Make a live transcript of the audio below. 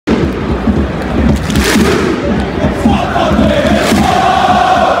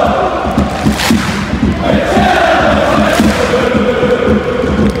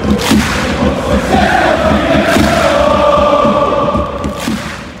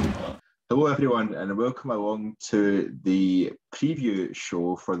Hello everyone and welcome along to the preview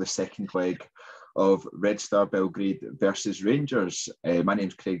show for the second leg of Red Star Belgrade versus Rangers. My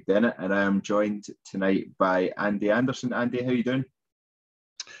name's Craig Dennett and I am joined tonight by Andy Anderson. Andy, how are you doing?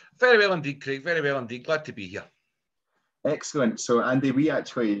 Very well indeed, Craig. Very well indeed. Glad to be here. Excellent. So Andy, we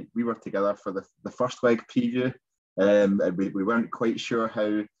were together for the first leg preview and we weren't quite sure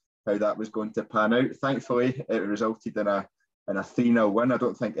how that was going to pan out. Thankfully, it resulted in a 3-0 win. I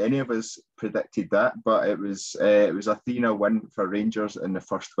don't think any of us predicted that, but it was a 3-0 win for Rangers in the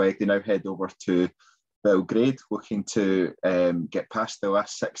first leg. They now head over to Belgrade, looking to get past the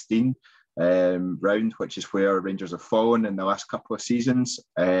last 16 round, which is where Rangers have fallen in the last couple of seasons.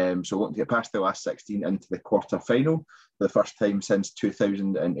 So looking to get past the last 16 into the quarter final for the first time since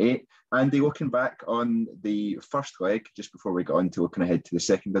 2008. Andy, looking back on the first leg, just before we got on to looking ahead to the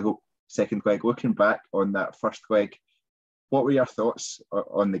second leg, looking back on that first leg, what were your thoughts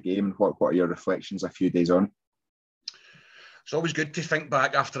on the game? What are your reflections a few days on? It's always good to think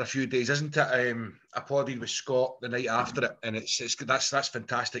back after a few days, isn't it? I podied with Scott the night after it, and that's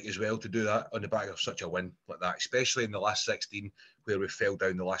fantastic as well to do that on the back of such a win like that, especially in the last 16 where we fell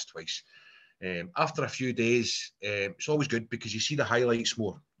down the last twice. After a few days, it's always good because you see the highlights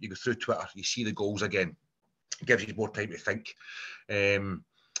more. You go through Twitter, you see the goals again. It gives you more time to think. And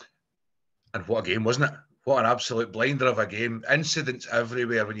what a game, wasn't it? What an absolute blinder of a game. Incidents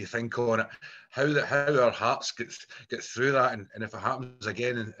everywhere when you think on it. How our hearts get through that. And if it happens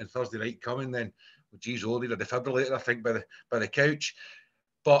again in Thursday night coming, then, well, geez, oh, need a defibrillator, I think, by the couch.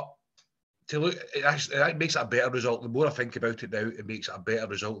 But to look, it makes it a better result. The more I think about it now, it makes it a better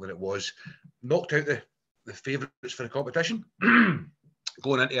result than it was. Knocked out the favourites for the competition.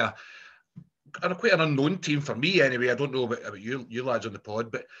 Going into quite an unknown team for me anyway. I don't know about you lads on the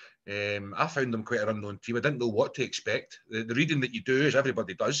pod, but I found them quite an unknown team. I didn't know what to expect. The reading that you do, as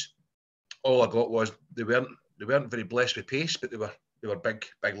everybody does, all I got was they weren't very blessed with pace, but they were big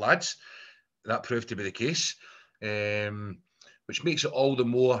lads. That proved to be the case, which makes it all the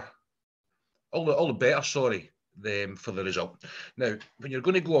better. For the result. Now, when you're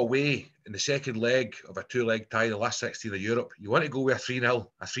going to go away in the second leg of a two-leg tie, the last 16 of Europe, you want to go with a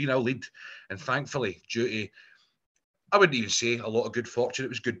 3-0 lead. And thankfully, due to, I wouldn't even say a lot of good fortune, it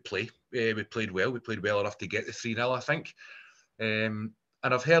was good play. We played well. We played well enough to get the 3-0, I think. And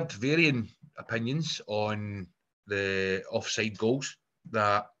I've heard varying opinions on the offside goals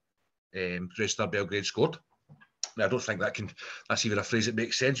that Red Star Belgrade scored. Now, I don't think that's even a phrase that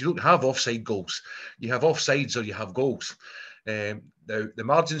makes sense. You don't have offside goals. You have offsides or you have goals. Now, the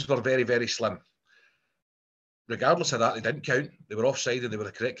margins were very, very slim. Regardless of that, they didn't count. They were offside and they were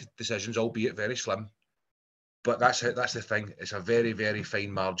the correct decisions, albeit very slim. But that's the thing. It's a very, very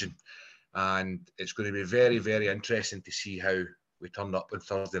fine margin. And it's going to be very, very interesting to see how we turn up on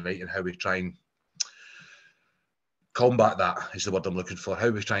Thursday night and how we try and combat that, is the word I'm looking for.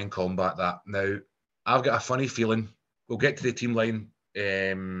 How we try and combat that. Now, I've got a funny feeling. We'll get to the team line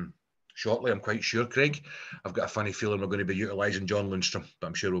shortly, I'm quite sure, Craig. I've got a funny feeling we're going to be utilising John Lundstrom, but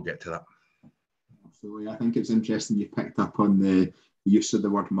I'm sure we'll get to that. Absolutely. I think it's interesting you picked up on the use of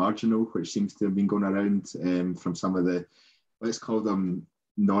the word marginal, which seems to have been going around from some of the, let's call them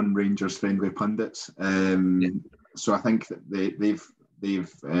non-Rangers friendly pundits. So I think that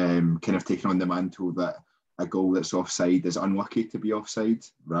they've kind of taken on the mantle that a goal that's offside is unlucky to be offside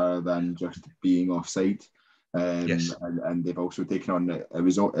rather than just being offside. Yes. And they've also taken on that it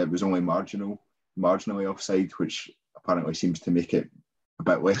was only marginally offside, which apparently seems to make it a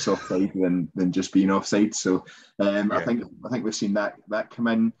bit less offside than just being offside. So I think we've seen that come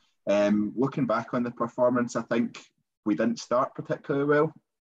in. Looking back on the performance, I think we didn't start particularly well.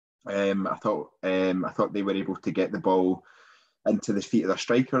 I thought they were able to get the ball into the feet of their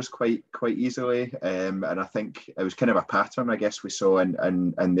strikers quite easily, and I think it was kind of a pattern I guess we saw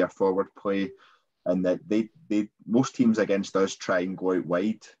in their forward play, and that they most teams against us try and go out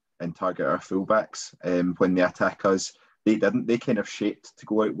wide and target our fullbacks. When they attack us, they didn't. They kind of shaped to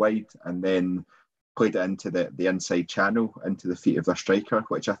go out wide and then played it into the inside channel, into the feet of their striker,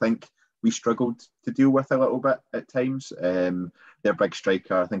 which I think we struggled to deal with a little bit at times. Their big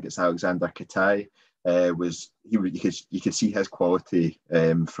striker, I think it's Alexander Katai, you could see his quality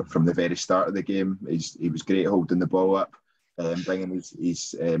from the very start of the game. He was great holding the ball up, bringing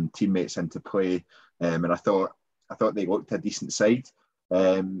his teammates into play, and I thought they looked a decent side.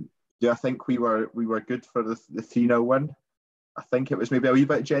 Do I think we were good for the 3-0 win? I think it was maybe a wee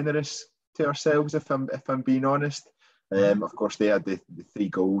bit generous to ourselves, if I'm being honest. Of course, they had the 3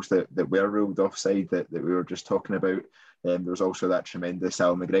 goals that were ruled offside that we were just talking about. There was also that tremendous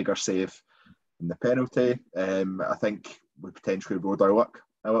Al McGregor save in the penalty. I think we potentially rode our luck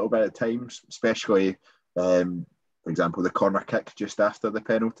a little bit at times, especially, for example, the corner kick just after the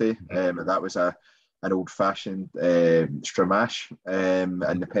penalty. That was an old-fashioned stramash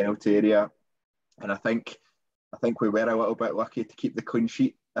in the penalty area, and I think we were a little bit lucky to keep the clean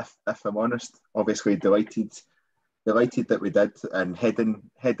sheet. If I'm honest, obviously delighted that we did, and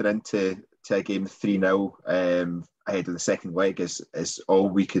heading into a game 3-0 ahead of the second leg is all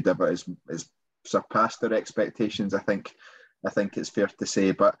we could ever is surpassed our expectations. I think it's fair to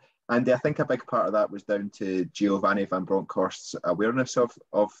say. But Andy, I think a big part of that was down to Giovanni van Bronckhorst's awareness of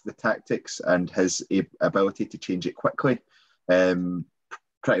the tactics and his ability to change it quickly.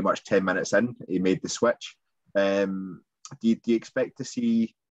 Pretty much 10 minutes in, he made the switch. Do you expect to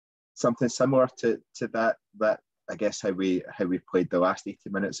see something similar to that I guess how we played the last 80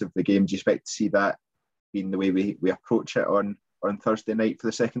 minutes of the game? Do you expect to see that being the way we approach it on Thursday night for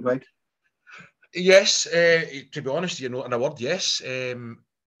the second leg? Yes, to be honest, in a word, yes.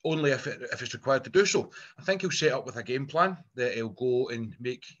 Only if it's required to do so. I think he'll set up with a game plan that he'll go and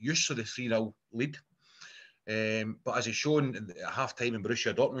make use of the 3-0 lead. But as he's shown at half-time in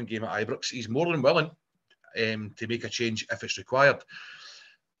Borussia Dortmund game at Ibrox, he's more than willing to make a change if it's required.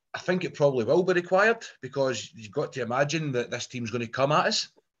 I think it probably will be required, because you've got to imagine that this team's going to come at us.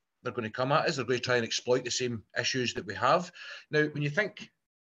 They're going to come at us. They're going to try and exploit the same issues that we have. Now, when you think,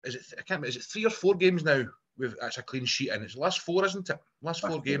 is it 3 or 4 games now that's a clean sheet, and it's the last 4, isn't it? Last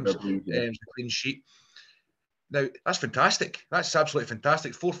 4 games, it's a clean sheet. Now, that's fantastic. That's absolutely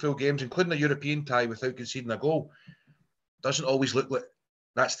fantastic. 4 full games, including a European tie without conceding a goal. Doesn't always look like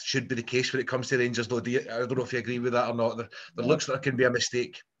that should be the case when it comes to Rangers, though. I don't know if you agree with that or not. There looks like there can be a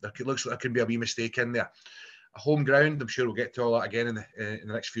mistake. There looks like there can be a wee mistake in there. A home ground, I'm sure we'll get to all that again in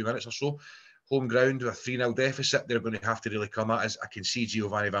the next few minutes or so. Home ground with a 3-0 deficit, they're going to have to really come at us. I can see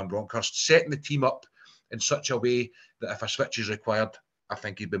Giovanni van Bronckhorst setting the team up in such a way that if a switch is required, I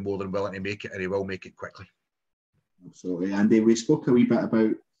think he'd be more than willing to make it, and he will make it quickly. Absolutely. Andy, we spoke a wee bit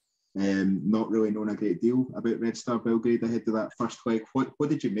about not really knowing a great deal about Red Star Belgrade ahead of that first leg. What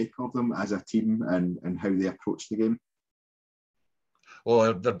did you make of them as a team and how they approached the game?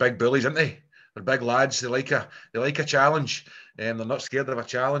 Oh, they're big bullies, aren't they? They're big lads. They like a challenge. They're not scared of a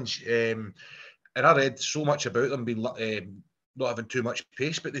challenge. And I read so much about them being not having too much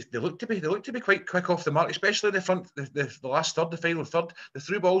pace, but they look to be quite quick off the mark, especially in the front, the last third, the final third, the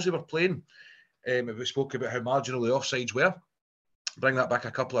through balls they were playing. We spoke about how marginal the offsides were. Bring that back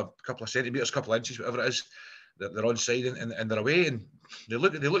a couple of centimetres, a couple of inches, whatever it is, they're onside and they're away, and they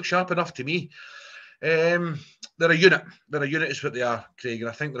look sharp enough to me. They're a unit. They're a unit is what they are, Craig, and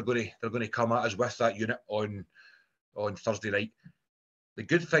I think they're going to come at us with that unit on Thursday night. The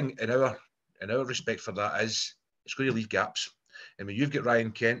good thing in our respect for that is it's going to leave gaps. I mean, you've got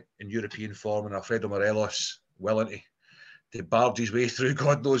Ryan Kent in European form and Alfredo Morelos willing to barge his way through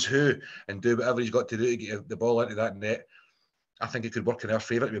God knows who and do whatever he's got to do to get the ball into that net. I think it could work in our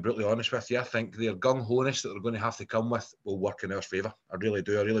favour, to be brutally honest with you. I think their gung-ho-ness that they're going to have to come with will work in our favour. I really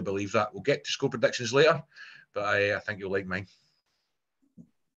do. I really believe that. We'll get to score predictions later, but I think you'll like mine.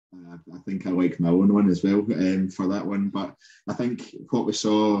 I think I like my own one as well for that one. But I think what we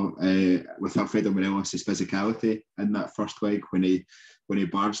saw with Alfredo Morelos' physicality in that first leg when he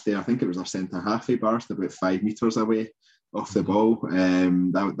barged there, I think it was our centre-half, he barged about 5 metres away off the ball.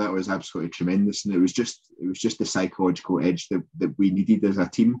 That was absolutely tremendous, and it was just the psychological edge that we needed as a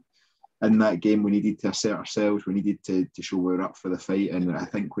team in that game. We needed to assert ourselves. We needed to show we were up for the fight, and I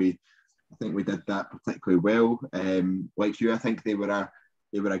think we did that particularly well. Like you, I think they were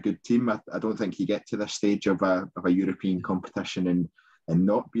a good team. I don't think you get to this stage of a European competition and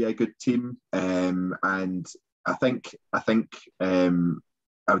not be a good team. And I think I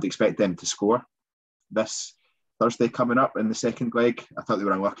would expect them to score this Thursday coming up in the second leg. I thought they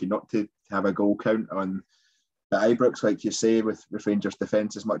were unlucky not to have a goal count on the Ibrox, like you say, with Rangers'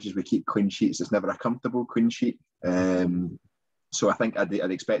 defence. As much as we keep clean sheets, it's never a comfortable clean sheet. So I think I'd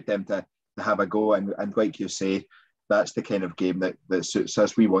expect them to have a go, and like you say, that's the kind of game that suits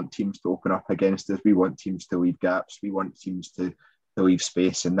us. We want teams to open up against us. We want teams to leave gaps. We want teams to leave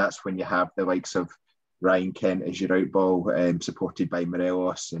space, and that's when you have the likes of Ryan Kent as your out ball, supported by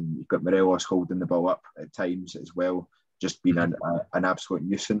Morelos, and you've got Morelos holding the ball up at times as well, just being an absolute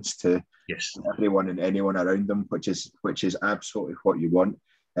nuisance to everyone and anyone around them, which is absolutely what you want.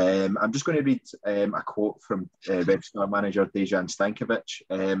 I'm just going to read a quote from Red Star manager Dejan Stankovic.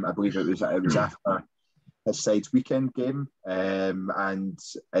 I believe it was after his side's weekend game, and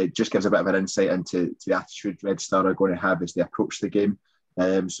it just gives a bit of an insight into the attitude Red Star are going to have as they approach the game.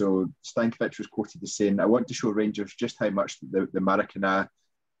 So Stankovic was quoted as saying, "I want to show Rangers just how much the Maracana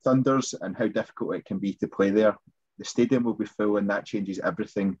thunders and how difficult it can be to play there. the stadium will be full, and that changes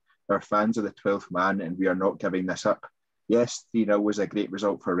everything. Our fans are the 12th man, and we are not giving this up. Yes, 3-0 was a great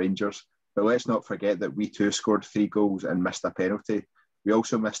result for Rangers, but let's not forget that we too scored 3 goals and missed a penalty. We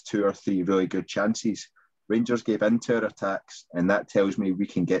also missed 2 or 3 really good chances. Rangers gave in to our attacks, and that tells me we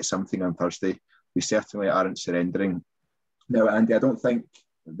can get something on Thursday. We certainly aren't surrendering. Now, Andy, I don't think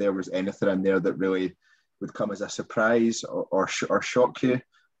there was anything in there that really would come as a surprise or shock you.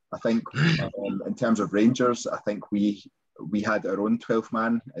 I think in terms of Rangers, I think we had our own 12th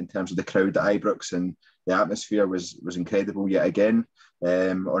man in terms of the crowd at Ibrox, and the atmosphere was incredible yet again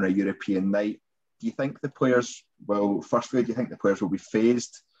on a European night. Do you think the players will be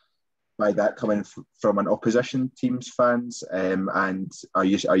fazed by that coming from an opposition team's fans? And are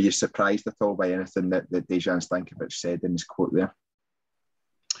you surprised at all by anything that Dejan Stankovic said in his quote there?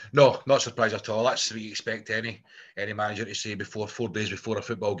 No, not surprised at all. That's what you expect any manager to say 4 days before a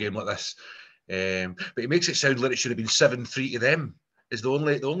football game like this. But he makes it sound like it should have been 7-3 to them. Is the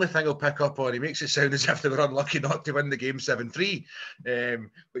only thing I'll pick up on. He makes it sound as if they were unlucky not to win the game 7-3,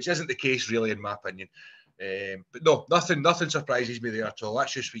 which isn't the case really, in my opinion. But no, nothing surprises me there at all.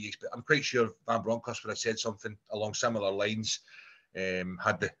 That's just what you expect. I'm quite sure Van Bronckhorst would have said something along similar lines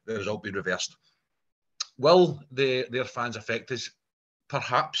had the result been reversed. Will their fans affect us?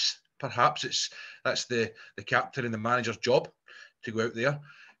 Perhaps that's the captain and the manager's job to go out there.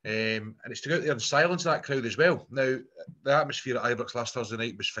 And it's to go out there and silence that crowd as well. Now, the atmosphere at Ibrox last Thursday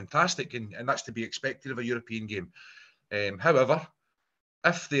night was fantastic, and that's to be expected of a European game. However,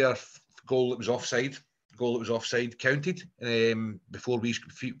 if their goal that was offside counted before we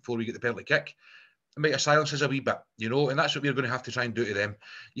get the penalty kick, it might have silenced us a wee bit, and that's what we're going to have to try and do to them.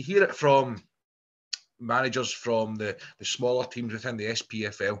 You hear it from managers from the smaller teams within the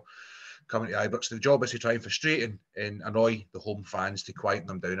SPFL coming to Ibrox. The job is to try and frustrate and annoy the home fans to quieten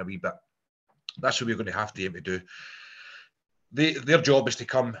them down a wee bit. That's what we're going to have to aim to do. Their job is to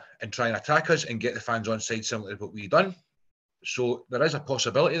come and try and attack us and get the fans on side, similar to what we've done. So there is a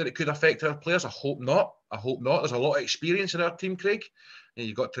possibility that it could affect our players. I hope not. There's a lot of experience in our team, Craig. And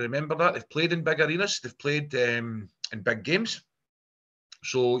you've got to remember that. They've played in big arenas. They've played in big games.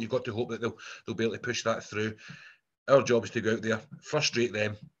 So you've got to hope that they'll be able to push that through. Our job is to go out there, frustrate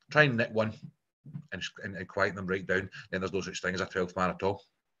them, try and nick one, and quieten them right down. Then there's no such thing as a 12th man at all.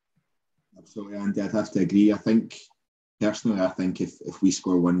 Absolutely, Andy. I'd have to agree. I think if we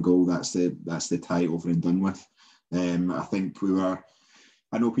score 1 goal, that's the tie over and done with. I think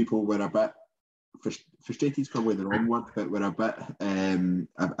I know people were a bit frustrated is probably the wrong word, but we're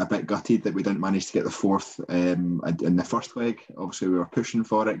a bit gutted that we didn't manage to get the 4th in the first leg. Obviously, we were pushing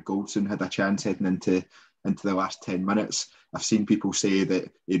for it. Goldson had a chance heading into the last 10 minutes. I've seen people say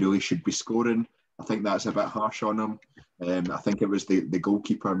that he really should be scoring. I think that's a bit harsh on him. I think it was the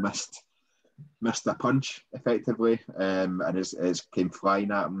goalkeeper missed a punch effectively, and it came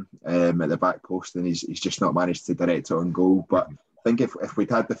flying at him at the back post, and he's just not managed to direct it on goal. But I think if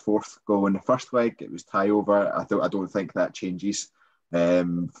we'd had the 4th goal in the first leg, it was tie over. I don't think that changes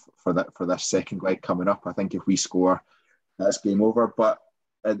for this second leg coming up. I think if we score, that's game over. But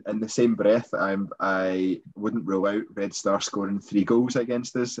in the same breath, I wouldn't rule out Red Star scoring 3 goals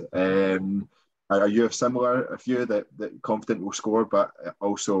against us. Are you of similar view that confident will score, but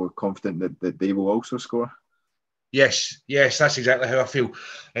also confident that they will also score? Yes, that's exactly how I feel.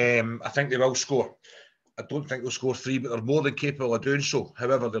 I think they will score. I don't think they'll score 3, but they're more than capable of doing so.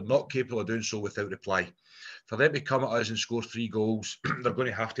 However, they're not capable of doing so without reply. For them to come at us and score 3 goals, they're going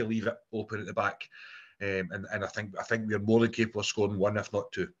to have to leave it open at the back. And I think we're more than capable of scoring 1, if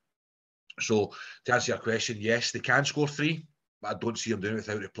not 2. So to answer your question, yes, they can score 3, but I don't see them doing it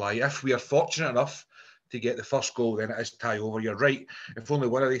without reply. If we are fortunate enough to get the first goal, then it is tie over. You're right. If only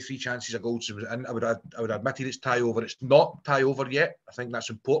one of the 3 chances of goals was in, I would admit it's tie over. It's not tie over yet. I think that's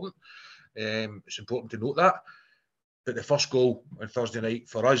important. It's important to note that. But the first goal on Thursday night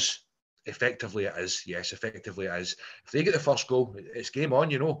for us, effectively it is. Yes, effectively it is. If they get the first goal, it's game on,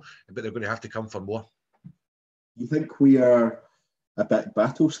 but they're going to have to come for more. You think we are a bit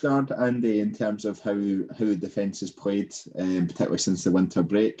battle scarred, Andy, in terms of how the defence has played, particularly since the winter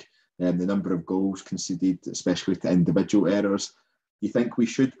break, the number of goals conceded, especially to individual errors? Do you think we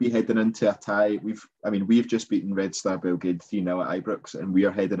should be heading into a tie? We've just beaten Red Star Belgrade 3-0 at Ibrox, and we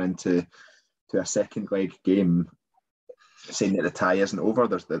are heading into a second leg game saying that the tie isn't over.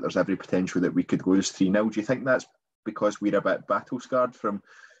 There's every potential that we could lose 3-0. Do you think that's because we're a bit battle scarred from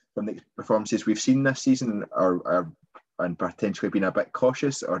the performances we've seen this season, and potentially being a bit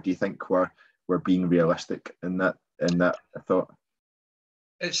cautious, or do you think we're being realistic in that thought?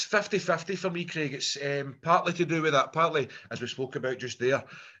 It's 50-50 for me, Craig. It's partly to do with that, partly, as we spoke about just there,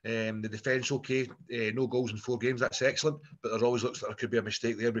 the defence okay, no goals in 4 games, that's excellent, but there always looks like there could be a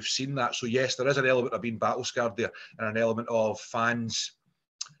mistake there. We've seen that. So yes, there is an element of being battle-scarred there and an element of fans'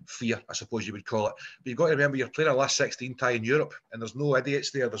 fear, I suppose you would call it. But you've got to remember, you're playing a last 16 tie in Europe, and there's no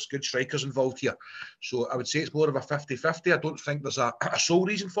idiots there. There's good strikers involved here. So I would say it's more of a 50-50. I don't think there's a sole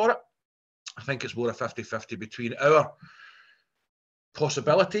reason for it. I think it's more a 50-50 between our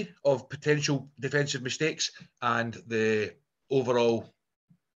possibility of potential defensive mistakes and the overall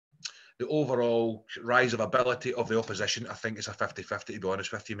rise of ability of the opposition. I think it's a 50-50, to be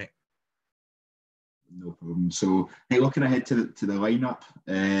honest with you, mate. No problem. So, hey, looking ahead to the lineup,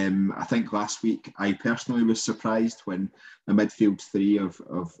 I think last week I personally was surprised when the midfield 3 of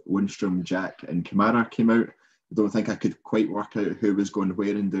Lundstram, Jack and Kamara came out. I don't think I could quite work out who was going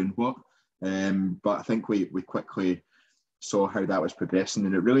where and doing what, but I think we quickly saw how that was progressing,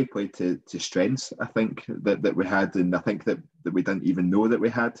 and it really played to strengths, I think, that we had, and I think that we didn't even know that we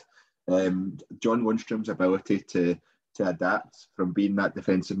had. John Lundstram's ability to adapt from being that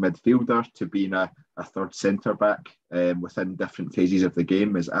defensive midfielder to being a third centre-back within different phases of the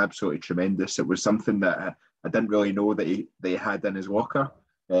game is absolutely tremendous. It was something that I didn't really know that he had in his locker,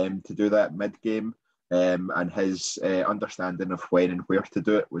 to do that mid-game, and his understanding of when and where to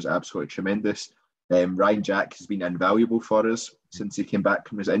do it was absolutely tremendous. Ryan Jack has been invaluable for us since he came back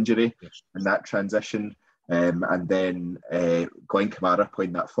from his injury, yes, and that transition. And then Glenn Kamara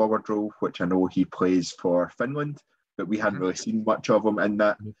playing that forward role, which I know he plays for Finland, but we hadn't really seen much of him in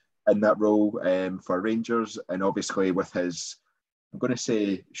that role for Rangers. And obviously with his, I'm going to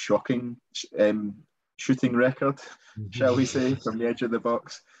say, shocking shooting record, shall we say, from the edge of the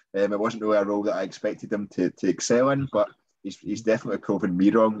box. It wasn't really a role that I expected him to excel in, but he's definitely proven me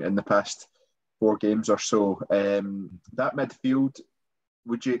wrong in the past 4 games or so. That midfield,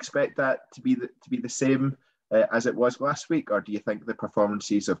 would you expect that to be the same as it was last week, or do you think the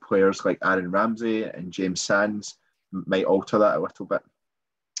performances of players like Aaron Ramsey and James Sands might alter that a little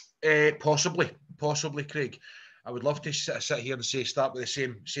bit? Possibly, Craig. I would love to sit here and say start with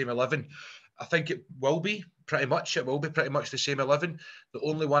the same 11. I think it will be pretty much the same 11. The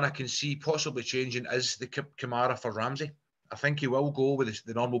only one I can see possibly changing is the Kamara for Ramsey. I think he will go with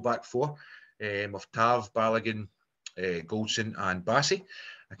the normal back 4. Of Tav, Balogun, Goldson and Bassi.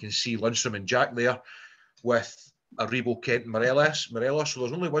 I can see Lundstram and Jack there with Aribo, Kent and Morelos. So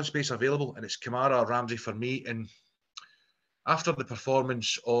there's only one space available, and it's Kamara or Ramsey for me. And after the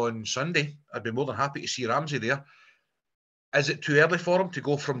performance on Sunday, I'd be more than happy to see Ramsey there. Is it too early for him to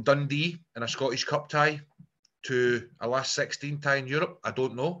go from Dundee in a Scottish Cup tie to a last 16 tie in Europe? I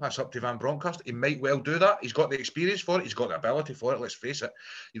don't know. That's up to Van Bronckhorst. He might well do that. He's got the experience for it. He's got the ability for it. Let's face it.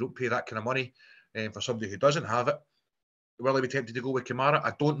 You don't pay that kind of money for somebody who doesn't have it. Will he be tempted to go with Kamara?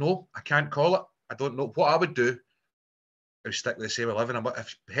 I don't know. I can't call it. I don't know. What I would do, I would stick with the same 11.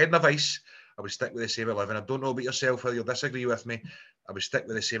 If head of ice, I would stick with the same 11. I don't know about yourself, whether you'll disagree with me. I would stick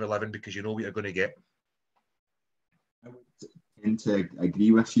with the same 11 because you know what you're going to get. I would tend to agree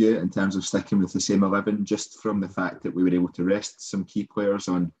with you in terms of sticking with the same 11, just from the fact that we were able to rest some key players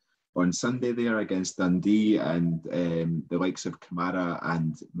on Sunday there against Dundee, and the likes of Kamara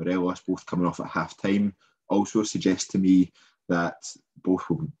and Morelos both coming off at half-time also suggests to me that both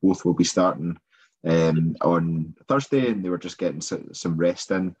will be starting on Thursday, and they were just getting some rest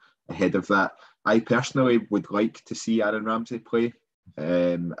in ahead of that. I personally would like to see Aaron Ramsey play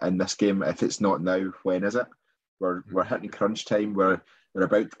in this game. If it's not now, when is it? We're hitting crunch time. We're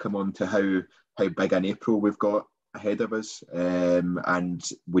about to come on to how big an April we've got ahead of us, and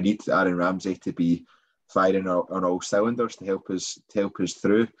we need Aaron Ramsey to be firing on all cylinders to help us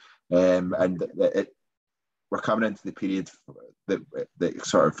through. We're coming into the period that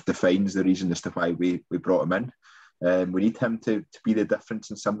sort of defines the reason as to why we brought him in. We need him to be the difference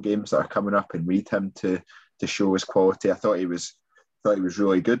in some games that are coming up, and we need him to show his quality. I thought he was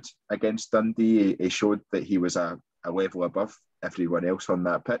really good against Dundee. He showed that he was a level above everyone else on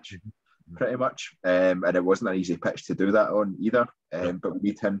that pitch, pretty much. And it wasn't an easy pitch to do that on either. But we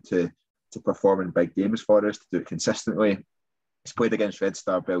need him to perform in big games for us, to do it consistently. He's played against Red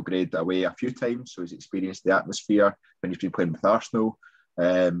Star Belgrade away a few times, so he's experienced the atmosphere when he's been playing with Arsenal.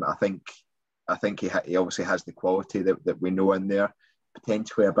 I think he obviously has the quality that we know in there.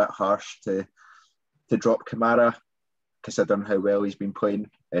 Potentially a bit harsh to drop Kamara, considering how well he's been playing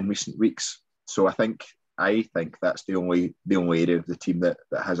in recent weeks. So I think that's the only area of the team that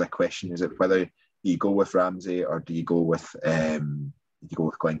has a question. Is it whether you go with Ramsey or do you go with Glenn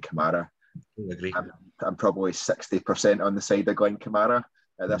Kamara? I agree. I'm probably 60% on the side of Glenn Kamara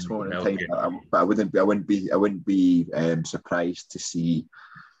at this moment in time. But I wouldn't be surprised to see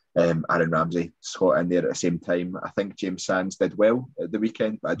Aaron Ramsey slot in there at the same time. I think James Sands did well at the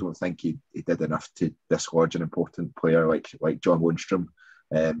weekend, but I don't think he did enough to dislodge an important player like John Lundstrom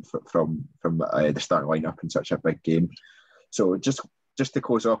from the starting lineup in such a big game. So just to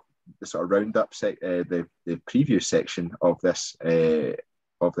close off the sort of roundup the preview section of this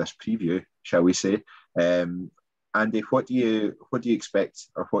preview, shall we say? Andy, what do you expect,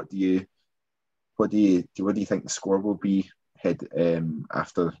 or what do you think the score will be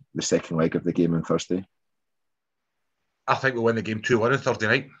after the second leg of the game on Thursday? I think we'll win the game 2-1 on Thursday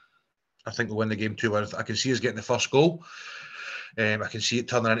night. I think we'll win the game 2-1. I can see us getting the first goal. I can see it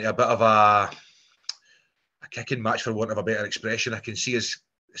turning into a bit of a kicking match, for want of a better expression. I can see us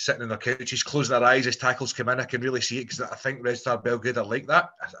sitting on their couches, closing our eyes as tackles come in. I can really see it, because I think Red Star Belgrade are like that.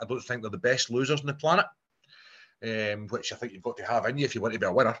 I don't think they're the best losers on the planet, which I think you've got to have in you if you want to be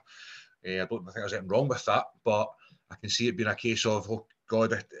a winner. I don't think there's anything wrong with that, but I can see it being a case of, oh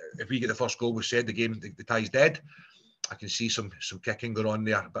God, if we get the first goal, we said the game, the tie's dead. I can see some kicking going on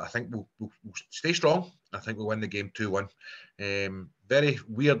there, but I think we'll stay strong. I think we'll win the game 2-1. Very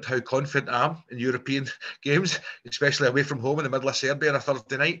weird how confident I am in European games, especially away from home in the middle of Serbia on a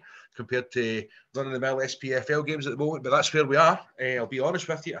Thursday night, compared to run-of-the-mill SPFL games at the moment, but that's where we are. I'll be honest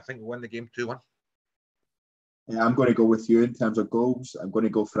with you, I think we'll win the game 2-1. Yeah, I'm going to go with you in terms of goals. I'm going to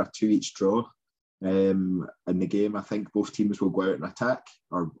go for a 2-each draw. In the game, I think both teams will go out and attack,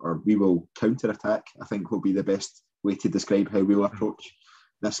 or we will counter-attack. I think will be the best way to describe how we'll approach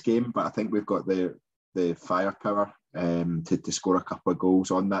this game. But I think we've got the firepower to score a couple of goals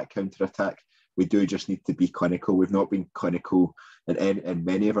on that counter-attack. We do just need to be clinical. We've not been clinical in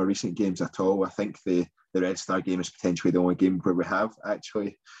many of our recent games at all. I think the Red Star game is potentially the only game where we have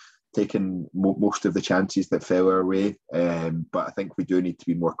actually taken most of the chances that fell our way. But I think we do need to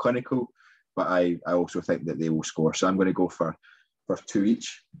be more clinical. But I also think that they will score. So I'm going to go for 2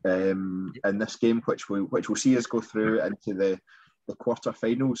 each in this game, which will see us go through into the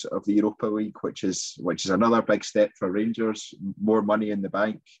quarter-finals of the Europa League, which is another big step for Rangers. More money in the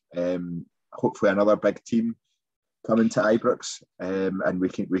bank. Hopefully another big team coming to Ibrox, and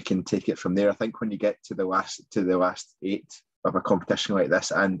we can take it from there. I think when you get to the last 8 of a competition like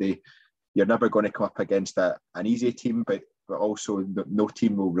this, Andy, you're never going to come up against an easy team, but also no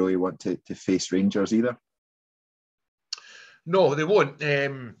team will really want to face Rangers either. No, they won't.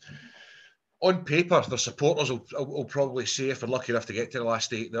 On paper, the supporters will probably say, if they're lucky enough to get to the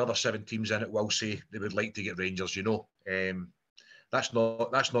last 8, the other 7 teams in it will say they would like to get Rangers. That's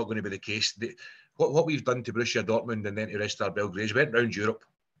not going to be the case. What we've done to Borussia Dortmund and then to Red Star Belgrade is went round Europe.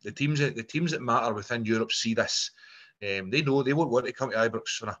 The teams that matter within Europe see this. They know they won't want to come to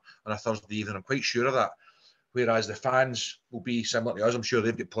Ibrox on a Thursday evening. I'm quite sure of that. Whereas the fans will be similar to us. I'm sure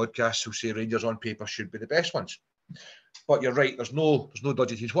they've got podcasts who say Rangers on paper should be the best ones. But you're right, there's no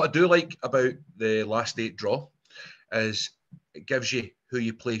dodgy teams. What I do like about the last 8 draw is it gives you who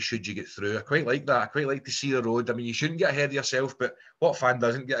you play should you get through. I quite like that. I quite like to see the road. I mean, you shouldn't get ahead of yourself, but what fan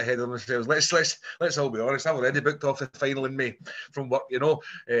doesn't get ahead of themselves? Let's all be honest. I've already booked off the final in May from work,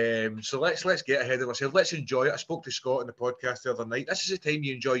 So let's get ahead of ourselves. Let's enjoy it. I spoke to Scott on the podcast the other night. This is the time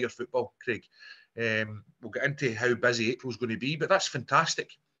you enjoy your football, Craig. We'll get into how busy April's going to be, but that's fantastic.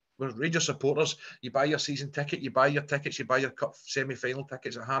 We're Rangers supporters. You buy your season ticket, you buy your tickets, you buy your cup semi-final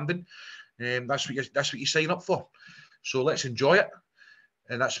tickets at Hampden. That's what you sign up for. So let's enjoy it,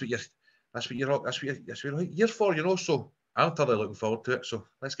 and that's what you're here for, So I'm thoroughly looking forward to it. So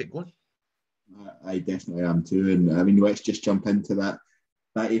let's get going. I definitely am too, and I mean, let's just jump into that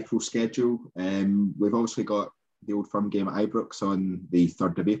April schedule. We've obviously got the Old Firm game at Ibrox on the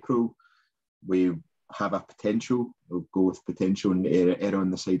 3rd of April. We have a potential. We'll go with potential and err on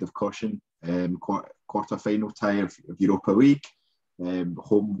the side of caution. Quarter-final tie of Europa League,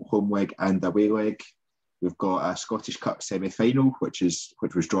 home leg and away leg. We've got a Scottish Cup semi-final, which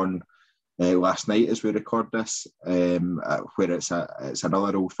was drawn last night as we record this, where it's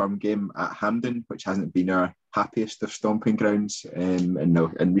another Old Firm game at Hampden, which hasn't been our happiest of stomping grounds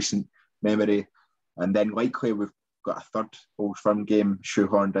in recent memory. And then likely we've got a third Old Firm game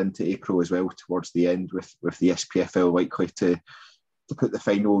shoehorned into April as well towards the end, with the SPFL likely to put the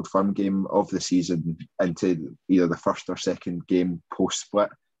final Old Firm game of the season into either the first or second game post-split.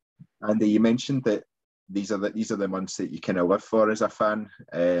 And you mentioned that these are the months that you kind of live for as a fan.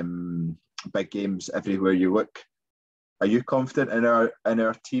 Big games everywhere you look. Are you confident in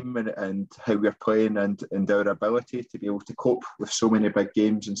our team and how we're playing and our ability to be able to cope with so many big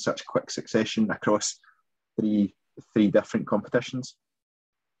games in such quick succession across three different competitions?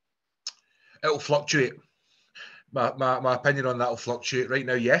 It'll fluctuate. My opinion on that will fluctuate. Right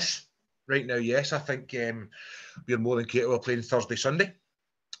now, yes. I think we're more than capable of playing Thursday, Sunday.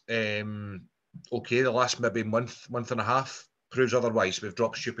 Okay, the last maybe month and a half proves otherwise. We've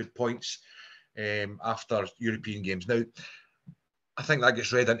dropped stupid points after European games. Now, I think that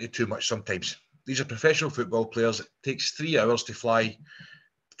gets read into too much sometimes. These are professional football players. It takes 3 hours to fly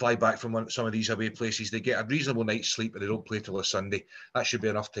back from some of these away places. They get a reasonable night's sleep and they don't play till a Sunday. That should be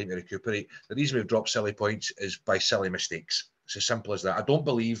enough time to recuperate. The reason we've dropped silly points is by silly mistakes. It's as simple as that. I don't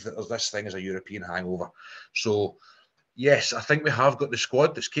believe that there's this thing as a European hangover. So, yes, I think we have got the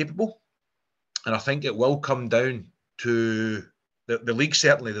squad that's capable. And I think it will come down to the league,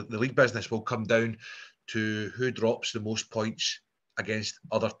 certainly. The league business will come down to who drops the most points against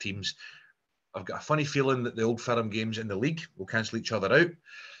other teams. I've got a funny feeling that the Old Firm games in the league will cancel each other out.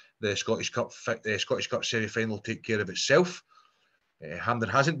 The Scottish Cup semi-final will take care of itself. Hampden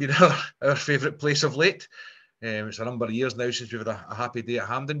hasn't been our favourite place of late. It's a number of years now since we've had a happy day at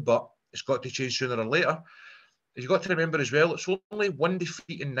Hampden, but it's got to change sooner or later. You've got to remember as well, it's only 1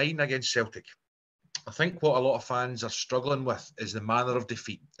 defeat in 9 against Celtic. I think what a lot of fans are struggling with is the manner of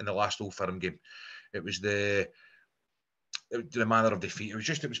defeat in the last Old Firm game. It was the manner of defeat. It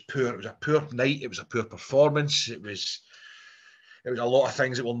was poor. It was a poor night. It was a poor performance. It was a lot of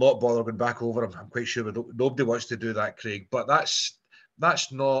things that will not bother going back over. I'm quite sure nobody wants to do that, Craig. But that's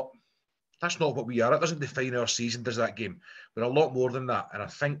not what we are. It doesn't define our season, does that game? We're a lot more than that. And I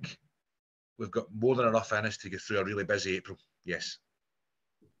think we've got more than enough in us to get through a really busy April. Yes.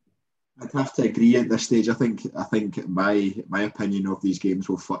 I'd have to agree at this stage. I think my opinion of these games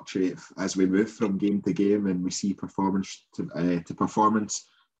will fluctuate as we move from game to game and we see performance to performance.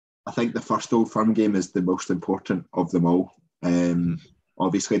 I think the first Old Firm game is the most important of them all.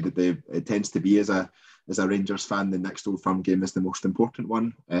 Obviously, it tends to be as a Rangers fan, the next Old Firm game is the most important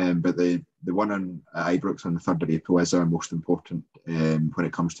one. But the one at Ibrox on the 3rd of April is our most important when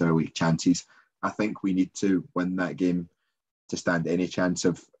it comes to our league chances. I think we need to win that game to stand any chance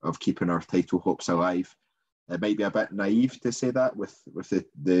of keeping our title hopes alive. It might be a bit naive to say that with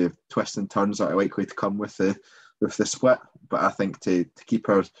the twists and turns that are likely to come with the split, but I think to keep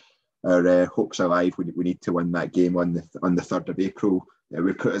our hopes alive, we need to win that game on the 3rd of April.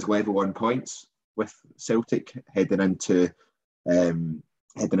 We put us level on points with Celtic heading into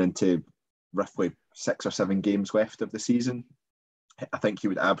roughly 6 or 7 games left of the season. I think he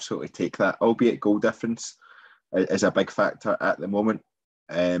would absolutely take that, albeit goal difference is a big factor at the moment,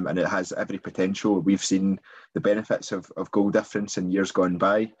 and it has every potential. We've seen the benefits of goal difference in years gone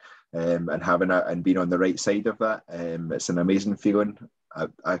by, and being on the right side of that. It's an amazing feeling,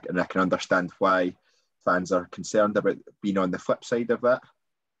 and I can understand why fans are concerned about being on the flip side of that.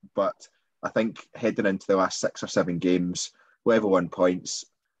 But I think heading into the last 6 or 7 games, level on points,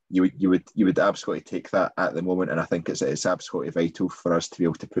 you would absolutely take that at the moment, and I think it's absolutely vital for us to be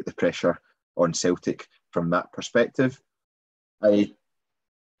able to put the pressure on Celtic from that perspective. I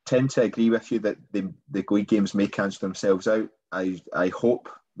tend to agree with you that the league games may cancel themselves out. I hope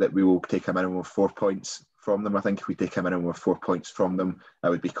that we will take a minimum of 4 points from them. I think if we take a minimum of 4 points from them, I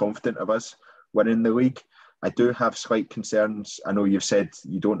would be confident of us winning the league. I do have slight concerns. I know you've said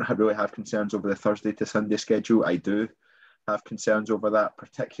you don't really have concerns over the Thursday to Sunday schedule. I do have concerns over that,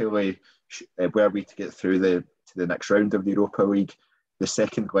 particularly were we to get through to the next round of the Europa League. The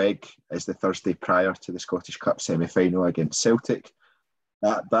second leg is the Thursday prior to the Scottish Cup semi-final against Celtic.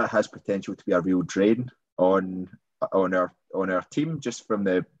 That has potential to be a real drain on our team, just from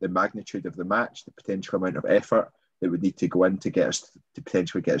the magnitude of the match, the potential amount of effort that would need to go in to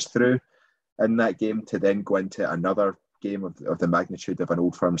potentially get us through in that game, to then go into another game of the magnitude of an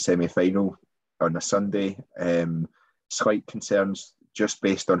Old Firm semi-final on a Sunday. Slight concerns just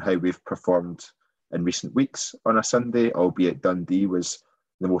based on how we've performed in recent weeks on a Sunday, albeit Dundee was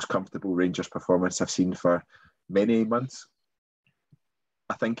the most comfortable Rangers performance I've seen for many months.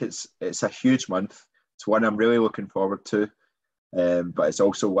 I think it's a huge month. It's one I'm really looking forward to, but it's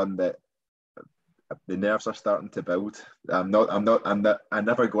also one that the nerves are starting to build. I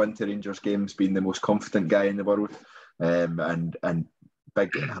never go into Rangers games being the most confident guy in the world, and a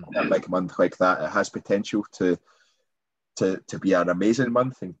big month like that, it has potential to be an amazing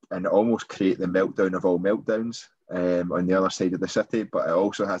month and almost create the meltdown of all meltdowns on the other side of the city, but it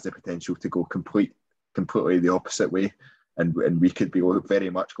also has the potential to go completely the opposite way, and we could be very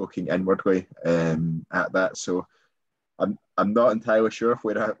much looking inwardly at that. So I'm not entirely sure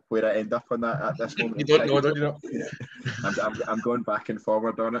where I end up on that at this moment. You don't know, don't you? I'm going back and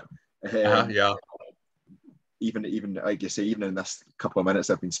forward on it. Yeah. Even like you say, even in this couple of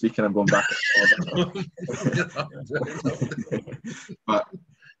minutes I've been speaking, I'm going back and forward. But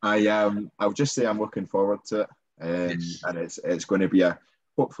I'll just say I'm looking forward to it, yes. And it's going to be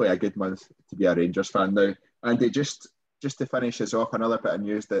hopefully a good month to be a Rangers fan now. And just to finish us off, another bit of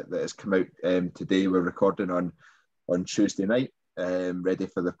news that has come out today. We're recording on Tuesday night, ready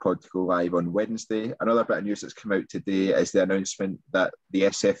for the pod to go live on Wednesday. Another bit of news that's come out today is the announcement that the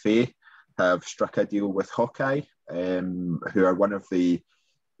SFA have struck a deal with Hawkeye, who are one of the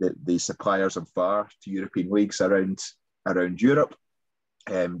suppliers of VAR to European leagues around Europe.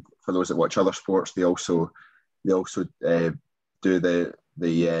 For those that watch other sports, they also do the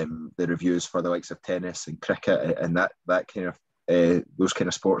reviews for the likes of tennis and cricket and that kind of those kind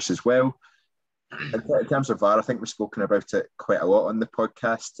of sports as well. In terms of VAR, I think we've spoken about it quite a lot on the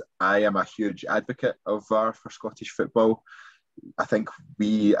podcast. I am a huge advocate of VAR for Scottish football. I think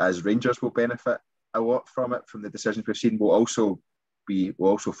we as Rangers will benefit a lot from it, from the decisions we've seen. We'll also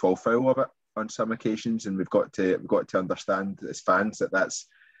fall foul of it on some occasions, and we've got to understand as fans that that's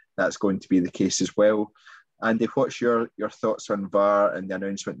going to be the case as well. Andy, what's your thoughts on VAR and the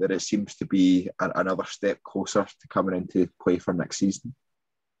announcement that it seems to be another step closer to coming into play for next season?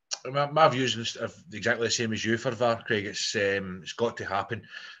 My views are exactly the same as you for VAR, Craig. It's got to happen.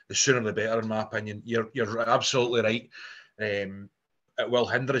 The sooner the better, in my opinion. You're absolutely right. It will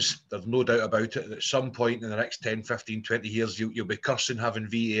hinder us. There's no doubt about it. At some point in the next 10, 15, 20 years, you'll be cursing having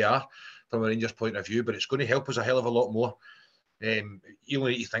VAR from a Rangers point of view, but it's going to help us a hell of a lot more. You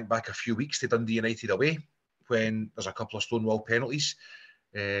only need to think back a few weeks to Dundee United away when there's a couple of Stonewall penalties.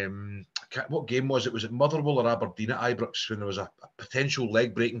 What game was it? Was it Motherwell or Aberdeen at Ibrox when there was a potential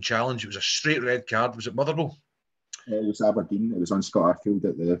leg-breaking challenge? It was a straight red card. Was it Motherwell? It was Aberdeen. It was on Scott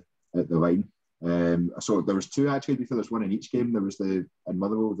Arfield at the line. So there was two actually. Before there's one in each game. There was in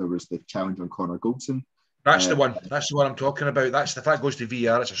Motherwell. There was the challenge on Connor Goldson. That's the one. That's the one I'm talking about. That's if that goes to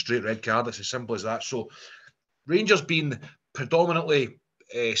VAR, it's a straight red card. It's as simple as that. So Rangers being predominantly,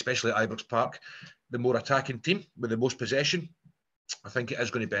 especially at Ibrox Park, the more attacking team with the most possession, I think it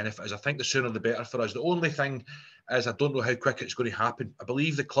is going to benefit us. I think the sooner the better for us. The only thing is I don't know how quick it's going to happen. I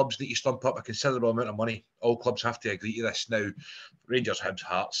believe the clubs need to stump up a considerable amount of money. All clubs have to agree to this now. Rangers, Hibs,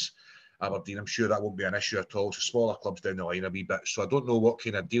 Hearts, Aberdeen, I'm sure that won't be an issue at all. So smaller clubs down the line a wee bit. So I don't know what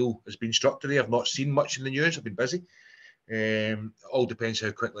kind of deal has been struck today. I've not seen much in the news. I've been busy. All depends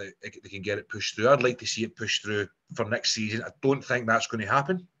how quickly they can get it pushed through. I'd like to see it pushed through for next season. I don't think that's going to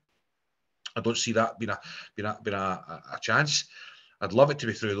happen. I don't see that being a chance. I'd love it to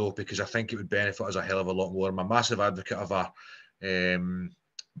be through though, because I think it would benefit us a hell of a lot more. I'm a massive advocate of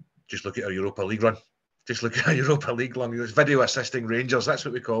just look at our Europa League run. Just look at our Europa League run. It's video assisting Rangers. That's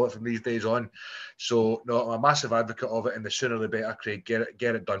what we call it from these days on. So no, I'm a massive advocate of it, and the sooner the better, Craig. Get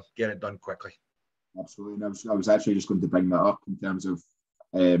it done quickly. Absolutely. And I was actually just going to bring that up in terms of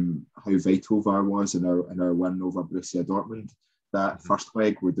how vital VAR was in our win over Borussia Dortmund. That first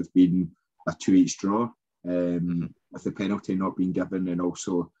leg would have been a 2-2 draw. With the penalty not being given, and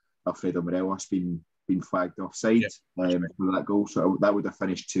also Alfredo Morelos being flagged offside for that goal, so that would have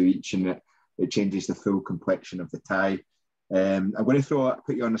finished 2-2, and it changes the full complexion of the tie. I'm going to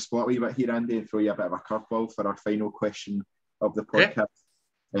put you on the spot a wee bit here, Andy, and throw you a bit of a curveball for our final question of the podcast.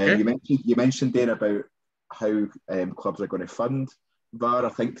 You mentioned there about how clubs are going to fund VAR. I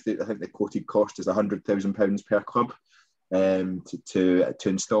think the quoted cost is £100,000 per club to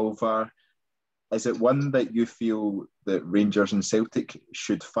install VAR. Is it one that you feel that Rangers and Celtic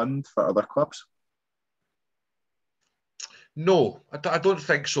should fund for other clubs? No, I don't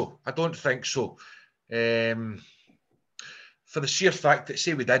think so. For the sheer fact that,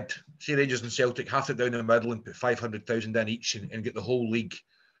 say Rangers and Celtic half it down the middle and put 500,000 in each and get the whole league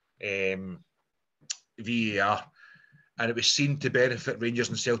VAR, and it was seen to benefit Rangers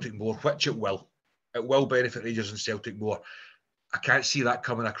and Celtic more, which it will. It will benefit Rangers and Celtic more. I can't see that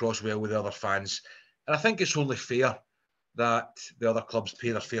coming across well with the other fans. And I think it's only fair that the other clubs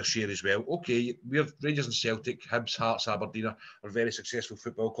pay their fair share as well. Okay, we're Rangers and Celtic, Hibs, Hearts, Aberdeen are very successful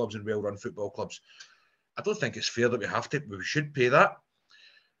football clubs and well-run football clubs. I don't think it's fair that we should pay that.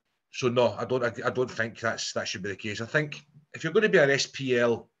 So no, I don't think that should be the case. I think if you're going to be an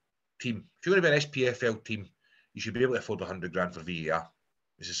SPL team, if you're going to be an SPFL team, you should be able to afford $100,000 for VAR.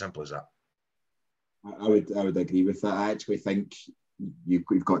 It's as simple as that. I would agree with that. I actually think you've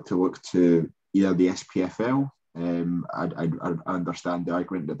got to look to either the SPFL. I understand the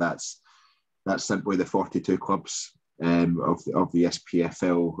argument that that's simply the 42 clubs of the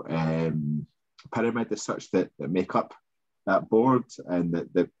SPFL pyramid as such that make up that board and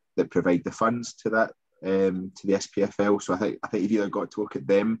that provide the funds to that to the SPFL. So I think you've either got to look at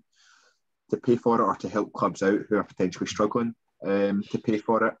them to pay for it or to help clubs out who are potentially struggling to pay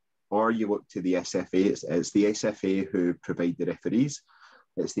for it. Or you look to the SFA. It's the SFA who provide the referees.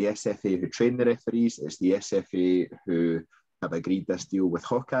 It's the SFA who train the referees. It's the SFA who have agreed this deal with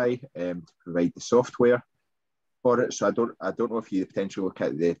Hawkeye to provide the software. for it. So I don't know if you potentially look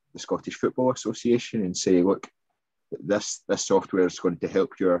at the Scottish Football Association and say, look, this software is going to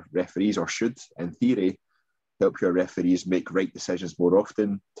help your referees, or should, in theory, help your referees make right decisions more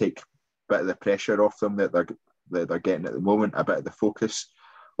often, take a bit of the pressure off them that they're getting at the moment, a bit of the focus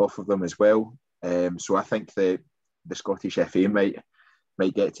off of them as well. So I think the Scottish FA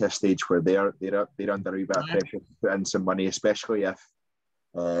might get to a stage where they're under a wee bit of pressure to put in some money, especially if,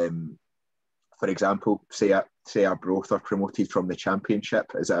 for example, say Arbroath are promoted from the Championship.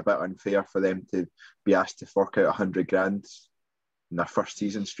 Is it a bit unfair for them to be asked to fork out 100 grand in their first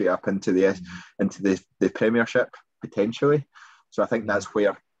season straight up into the Premiership potentially? So I think that's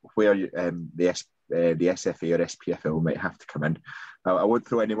where the SFA or SPFL might have to come in. I won't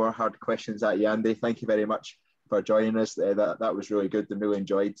throw any more hard questions at you, Andy. Thank you very much for joining us. That was really good, and really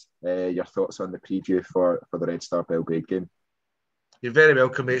enjoyed your thoughts on the preview for the Red Star Belgrade game. You're very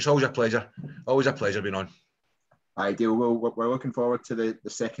welcome, mate. It's always a pleasure. Always a pleasure being on. Ideal. Well, we're looking forward to the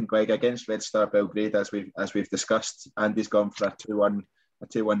second leg against Red Star Belgrade, as we've discussed. Andy's gone for a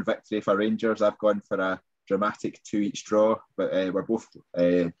 2-1 victory for Rangers. I've gone for a dramatic 2-each draw, but we're both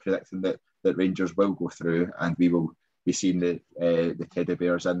predicting that Rangers will go through, and we will be seeing the Teddy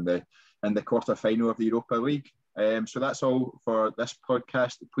Bears in the quarter final of the Europa League. So that's all for this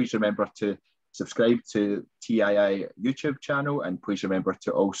podcast. Please remember to subscribe to TII YouTube channel, and please remember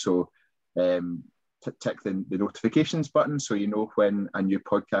to also tick the notifications button so you know when a new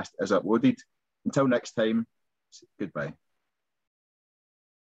podcast is uploaded. Until next time, goodbye.